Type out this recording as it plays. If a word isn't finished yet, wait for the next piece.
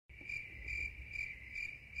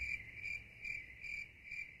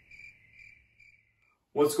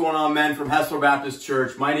What's going on, men from Hessler Baptist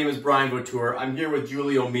Church? My name is Brian Vautour. I'm here with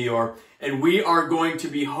Julio Mior, and we are going to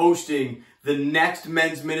be hosting the next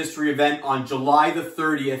men's ministry event on July the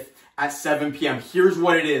 30th at 7 p.m. Here's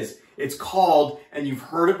what it is. It's called, and you've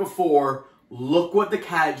heard it before, Look What the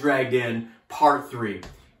Cat Dragged In, Part 3.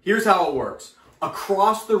 Here's how it works.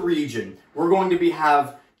 Across the region, we're going to be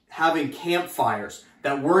having campfires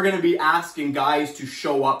that we're going to be asking guys to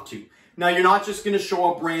show up to. Now, you're not just going to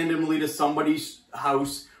show up randomly to somebody's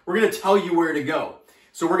house. We're going to tell you where to go.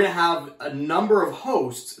 So we're going to have a number of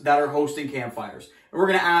hosts that are hosting campfires. And we're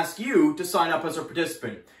going to ask you to sign up as a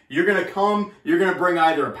participant. You're going to come, you're going to bring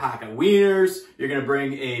either a pack of wieners, you're going to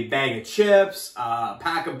bring a bag of chips, a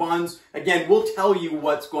pack of buns. Again, we'll tell you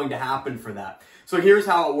what's going to happen for that. So here's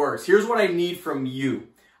how it works. Here's what I need from you.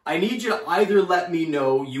 I need you to either let me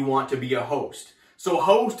know you want to be a host. So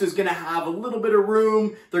host is going to have a little bit of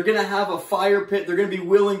room. They're going to have a fire pit. They're going to be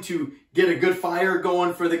willing to get a good fire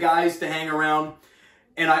going for the guys to hang around.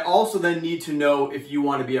 And I also then need to know if you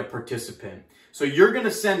want to be a participant. So you're going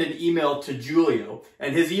to send an email to Julio,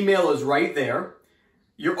 and his email is right there.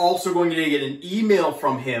 You're also going to get an email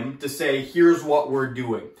from him to say, here's what we're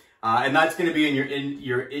doing. And that's going to be in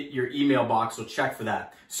your email box, so check for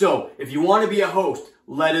that. So if you want to be a host,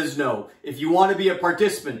 let us know. If you want to be a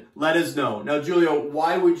participant, let us know. Now, Julio,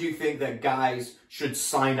 why would you think that guys should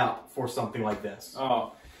sign up for something like this?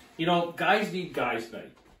 You know, guys need guys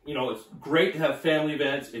night. You know, it's great to have family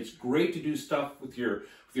events. It's great to do stuff with your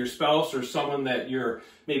spouse or someone that you're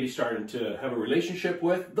maybe starting to have a relationship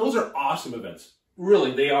with. Those are awesome events.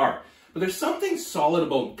 Really, they are. But there's something solid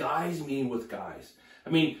about guys meeting with guys. I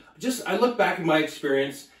mean, I look back at my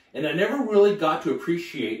experience, and I never really got to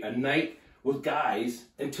appreciate a night with guys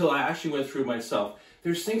until I actually went through myself.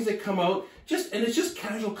 There's things that come out, and it's just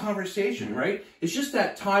casual conversation, right? It's just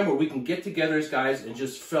that time where we can get together as guys and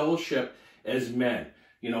just fellowship as men,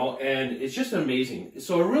 you know, and it's just amazing.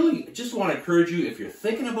 So I really just want to encourage you, if you're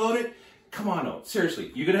thinking about it, come on out.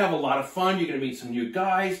 Seriously, you're going to have a lot of fun. You're going to meet some new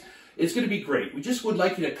guys. It's going to be great. We just would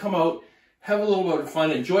like you to come out, have a little bit of fun,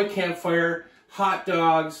 enjoy campfire, hot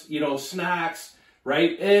dogs, you know, snacks,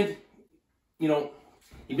 right? And, you know,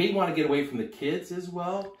 you may want to get away from the kids as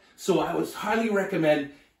well. So I would highly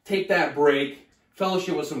recommend take that break,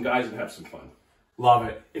 fellowship with some guys, and have some fun. Love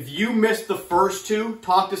it. If you missed the first two,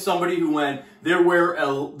 talk to somebody who went. There were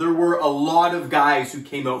a lot of guys who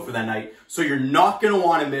came out for that night. So you're not going to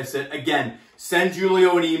want to miss it. Again, send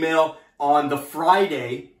Julio an email on the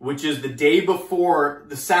Friday, which is the day before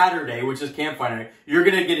the Saturday, which is campfire night. You're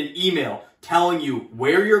going to get an email telling you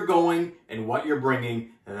where you're going and what you're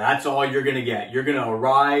bringing. And that's all you're going to get. You're going to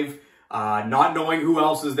arrive not knowing who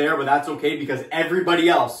else is there, but that's okay because everybody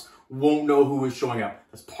else won't know who is showing up.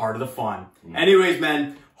 That's part of the fun. Anyways,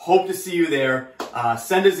 men, hope to see you there.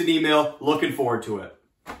 Send us an email. Looking forward to it.